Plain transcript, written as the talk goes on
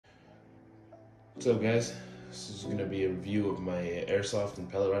What's up, guys? This is going to be a review of my airsoft and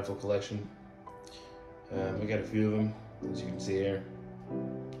pellet rifle collection. I got a few of them, as you can see here.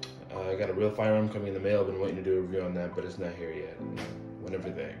 I got a real firearm coming in the mail. I've been waiting to do a review on that, but it's not here yet. Whenever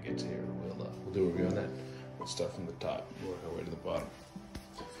that gets here, we'll do a review on that. Let's start from the top and work our way to the bottom.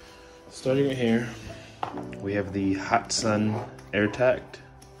 Starting right here, we have the Hot Sun air-tacked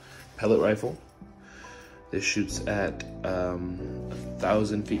pellet rifle. This shoots at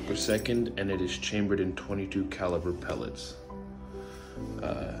 1,000 feet per second, and it is chambered in 22 caliber pellets. You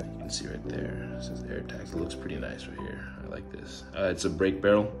can see right there, it says air-tacked. It looks pretty nice right here. I like this. It's a break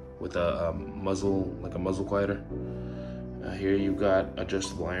barrel with a muzzle, like a muzzle quieter. Here you've got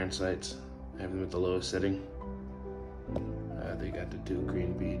adjustable iron sights. I have them at the lowest setting. They got the 2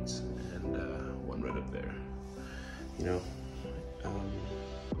 green beads and one right up there. You know,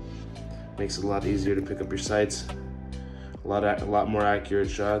 makes it a lot easier to pick up your sights. A lot more accurate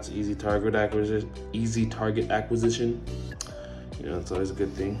shots. Easy target acquisition. You know, that's always a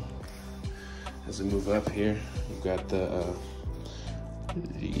good thing. As we move up here, you've got the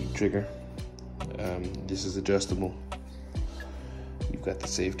trigger. This is adjustable. You've got the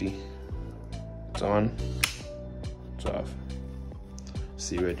safety. It's on. It's off.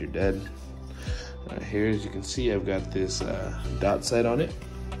 See red, you're dead. Here, as you can see, I've got this dot sight on it.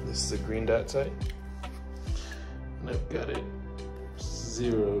 This is a green dot sight, and I've got it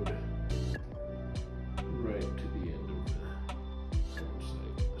zeroed right to the end of the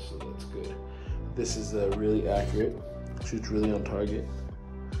sight, so that's good. This is really accurate, shoots really on target.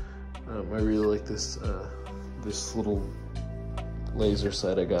 I really like this this little laser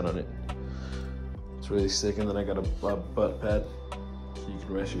sight I got on it. It's really sick, and then I got a butt pad, so you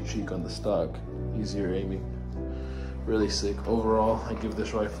can rest your cheek on the stock, easier aiming. Really sick. Overall, I give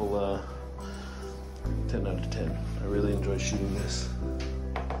this rifle 10 out of 10. I really enjoy shooting this.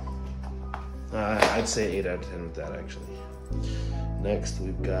 I'd say 8 out of 10 with that, actually. Next,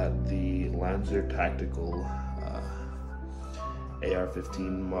 we've got the Lancer Tactical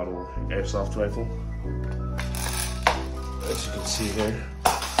AR-15 model airsoft rifle. As you can see here,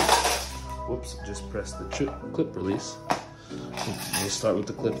 whoops, just pressed the clip release. We'll start with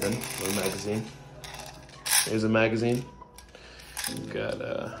the clip then, or the magazine. Here's a magazine. You've got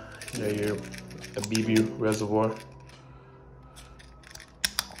you know, your BB reservoir.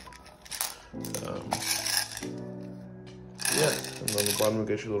 Yeah, and on the bottom we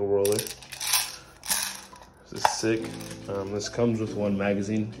got your little roller. This is sick. This comes with one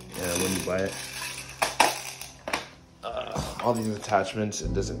magazine when you buy it. All these attachments,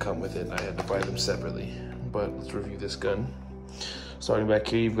 it doesn't come with it. I had to buy them separately. But let's review this gun. Starting back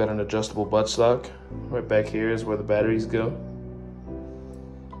here, you've got an adjustable buttstock. Right back here is where the batteries go.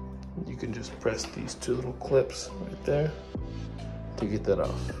 You can just press these 2 little clips right there to get that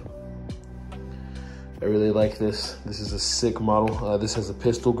off. I really like this. This is a sick model. This has a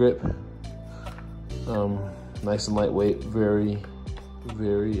pistol grip. Nice and lightweight, very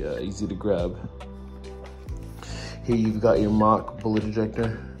easy to grab. Here you've got your mock bullet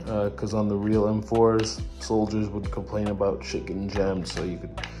ejector. Because on the real M4s, soldiers would complain about shit getting jammed, so you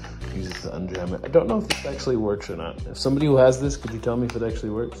could use it to unjam it. I don't know if this actually works or not. If somebody who has this, could you tell me if it actually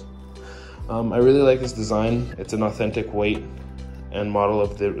works? I really like this design. It's an authentic weight and model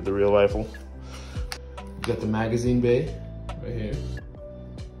of the real rifle. You got the magazine bay right here.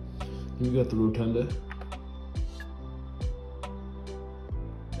 You've got the rotunda.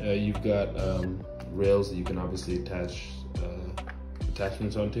 You've got rails that you can obviously attach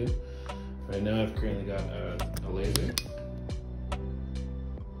attachments onto. Right now I've currently got a laser.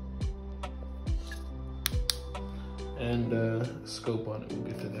 And a scope on it, we'll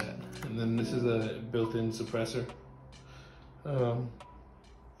get to that. And then this is a built-in suppressor. Yeah,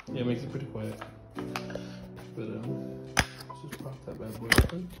 it makes it pretty quiet. But let's just pop that bad boy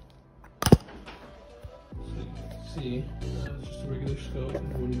open. So you can see, it's just a regular scope.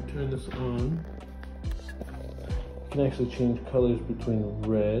 And when you turn this on, you can actually change colors between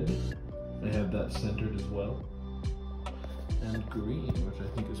red, I have that centered as well, and green, which I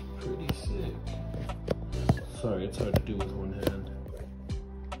think is pretty sick. Sorry, it's hard to do with one hand.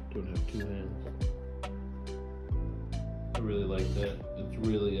 Don't have 2 hands. I really like that. It's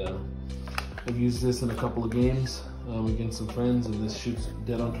really, I've used this in a couple of games against some friends, and this shoots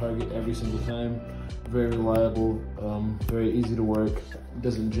dead on target every single time. Very reliable, very easy to work,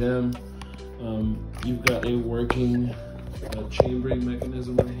 doesn't jam. You've got a working chambering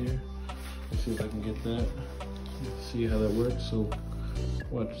mechanism right here. Let's see if I can get that. Let's see how that works. So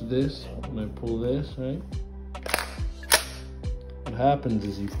watch this. When I pull this, right? What happens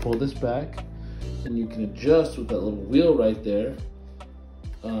is you pull this back, and you can adjust with that little wheel right there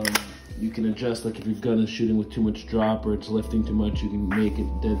You can adjust, like if your gun is shooting with too much drop or it's lifting too much, you can make it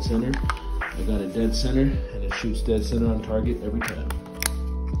dead center. I got it dead center, and it shoots dead center on target every time.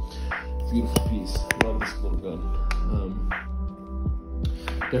 Beautiful piece. Love this little gun.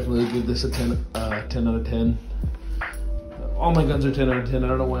 Definitely give this a 10 out of 10. All my guns are 10 out of 10. I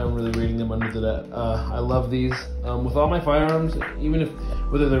don't know why I'm really rating them under that. I love these. With all my firearms, even if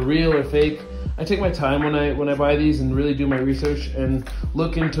whether they're real or fake, I take my time when I buy these and really do my research and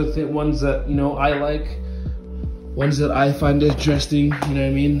look into ones that, you know, I like, ones that I find interesting. You know what I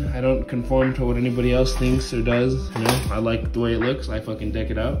mean? I don't conform to what anybody else thinks or does. You know, I like the way it looks. I fucking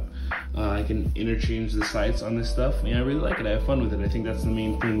deck it out. I can interchange the sights on this stuff. I mean, I really like it. I have fun with it. I think that's the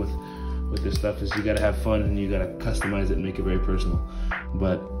main thing with this stuff, is you gotta have fun and you gotta customize it and make it very personal.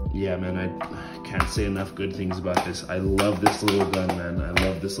 But yeah, man, I can't say enough good things about this. I love this little gun, man. I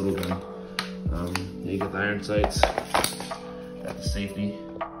love this little gun. You got the iron sights, got the safety,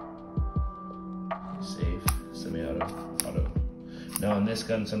 safe, semi-auto, auto. Now on this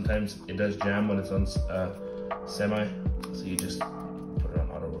gun, sometimes it does jam when it's on semi, so you just put it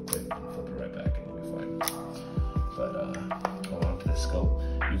on auto real quick and flip it right back and you'll be fine. But going on to the scope,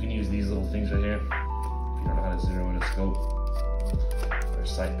 you can use these little things right here if you don't know how to zero in a scope or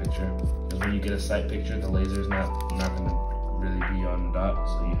sight picture. Because when you get a sight picture, the laser's not going to really be on the dot,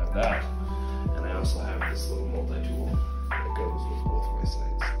 so you have that. And I also have this little multi-tool that goes with both of my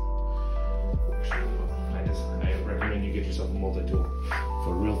sights. I recommend you get yourself a multi-tool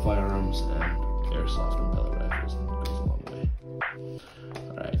for real firearms and airsoft and pellet rifles. It goes a long way.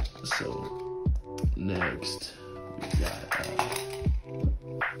 Alright, so next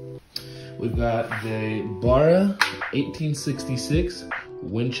we've got the Barra 1866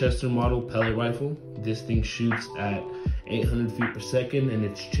 Winchester model pellet rifle. This thing shoots at 800 feet per second, and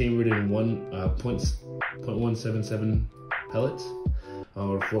it's chambered in 1.177 pellets,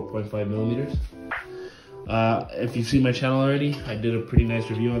 or 4.5 millimeters. If you've seen my channel already, I did a pretty nice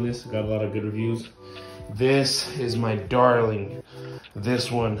review on this. Got a lot of good reviews. This is my darling.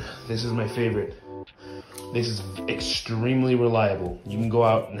 This is my favorite. This is extremely reliable. You can go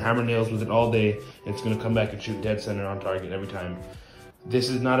out and hammer nails with it all day. It's gonna come back and shoot dead center on target every time. This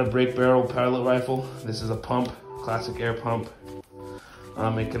is not a break barrel pellet rifle. This is a pump, classic air pump.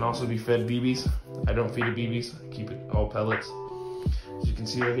 It can also be fed BBs. I don't feed it BBs, I keep it all pellets. As you can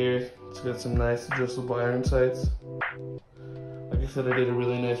see right here, it's got some nice adjustable iron sights. Like I said, I did a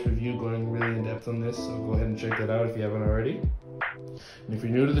really nice review going really in depth on this, so go ahead and check that out if you haven't already. And if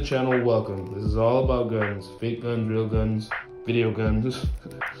you're new to the channel, welcome. This is all about guns, fake guns, real guns, video guns,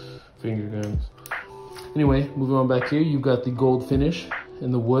 finger guns. Anyway, moving on back here, you've got the gold finish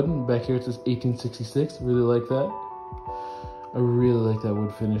in the wood. And back here it says 1866. Really like that. I really like that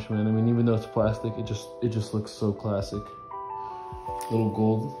wood finish, man. I mean, even though it's plastic, it just looks so classic. Little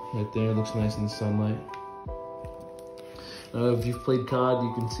gold right there, looks nice in the sunlight. If you've played COD,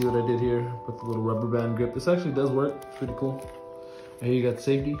 you can see what I did here. Put the little rubber band grip. This actually does work. It's pretty cool. Right here you got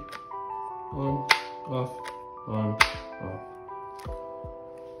safety. On, off, on, off.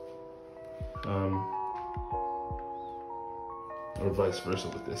 Or vice versa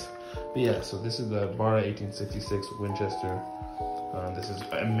with this. But yeah, so this is the Barra 1866 Winchester. This is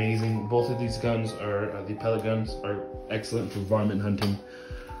amazing. Both of these guns are, the pellet guns are excellent for varmint hunting.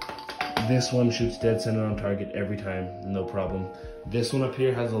 This one shoots dead center on target every time, no problem. This one up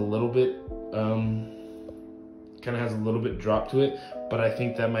here has a little bit, kind of has a little bit drop to it, but I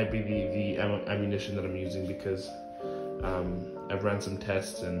think that might be the ammunition that I'm using, because I've run some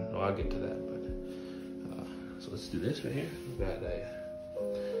tests and I'll get to that. But so let's do this right here. We've got a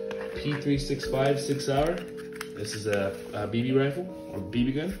P365 6 hour. This is a BB rifle or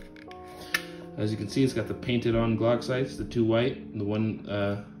BB gun. As you can see, it's got the painted on Glock sights, the two white, and the one,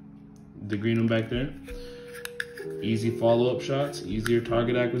 the green one back there. Easy follow-up shots, easier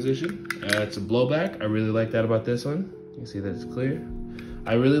target acquisition. It's a blowback. I really like that about this one. You can see that it's clear.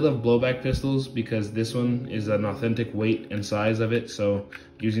 I really love blowback pistols because this one is an authentic weight and size of it. So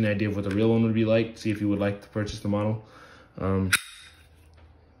gives you an idea of what the real one would be like. See if you would like to purchase the model. Yeah,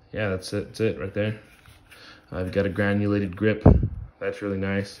 that's it. That's it right there. I've got a granulated grip. That's really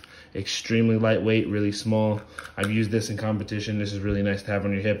nice. Extremely lightweight, really small. I've used this in competition. This is really nice to have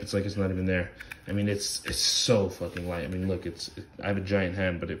on your hip. It's like it's not even there. I mean, it's so fucking light. I mean, look, I have a giant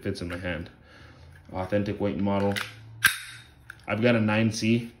hand, but it fits in my hand. Authentic weight and model. I've got a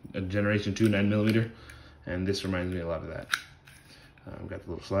 9C, a Generation 2 9mm, and this reminds me a lot of that. I've got the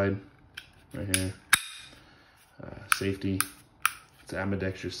little slide right here. Safety. It's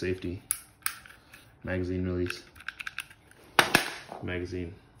ambidextrous safety. Magazine release.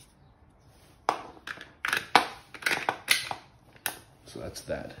 Magazine. So that's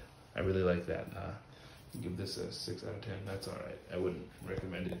that. I really like that. Give this a 6 out of 10. That's all right. I wouldn't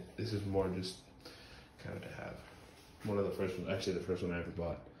recommend it. This is more just kind of to have. One of the first ones, actually the first one I ever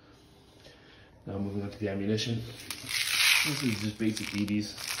bought. Now moving on to the ammunition. This is just basic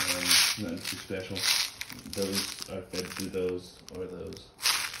BBs, nothing too special. Those are fed through those or those.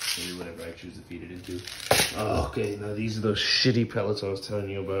 Maybe whatever I choose to feed it into. Oh, okay, now these are those shitty pellets I was telling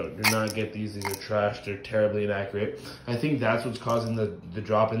you about. Do not get these are trash, they're terribly inaccurate. I think that's what's causing the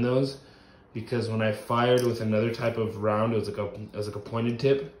drop in those, because when I fired with another type of round, it was like a pointed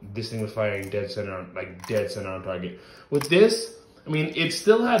tip, this thing was firing dead center on target. With this, I mean, it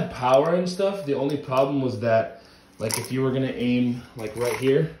still had power and stuff. The only problem was that, like, if you were gonna aim like right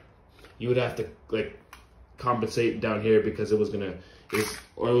here, you would have to like compensate down here because it was gonna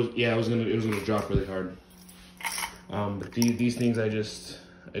drop really hard. But these things, I just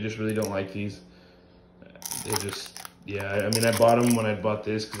really don't like these. They're just, yeah, I mean, I bought them when I bought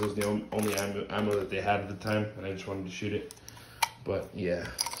this because it was the only ammo that they had at the time, and I just wanted to shoot it. But yeah,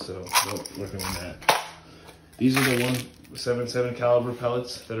 so working on that. These are the 177 caliber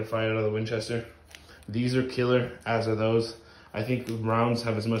pellets that are fired out of the Winchester. These are killer, as are those. I think the rounds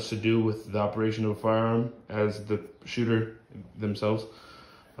have as much to do with the operation of a firearm as the shooter themselves.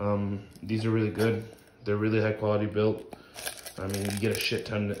 These are really good. They're really high quality built. I mean, you get a shit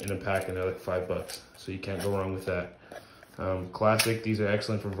ton in a pack and they're like $5, so you can't go wrong with that. Classic, these are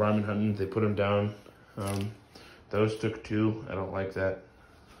excellent for varmint hunting. They put them down. Those took 2. I don't like that.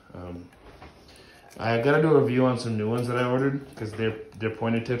 I gotta do a review on some new ones that I ordered because they're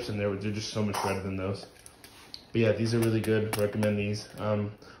pointed tips and they're just so much better than those. But yeah, these are really good. Recommend these.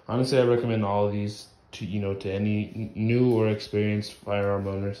 Honestly, I recommend all of these to any new or experienced firearm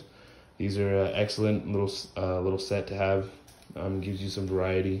owners. These are excellent little set to have. Gives you some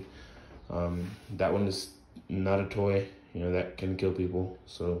variety. That one is not a toy. That can kill people.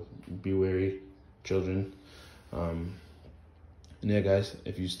 So be wary, children. And yeah, guys,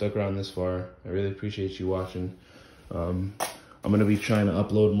 if you stuck around this far, I really appreciate you watching. I'm gonna be trying to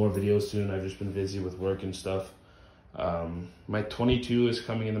upload more videos soon. I've just been busy with work and stuff. My 22 is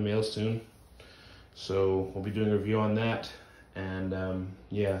coming in the mail soon, so we'll be doing a review on that. And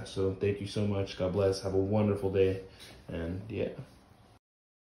yeah, so thank you so much. God bless. Have a wonderful day. And yeah.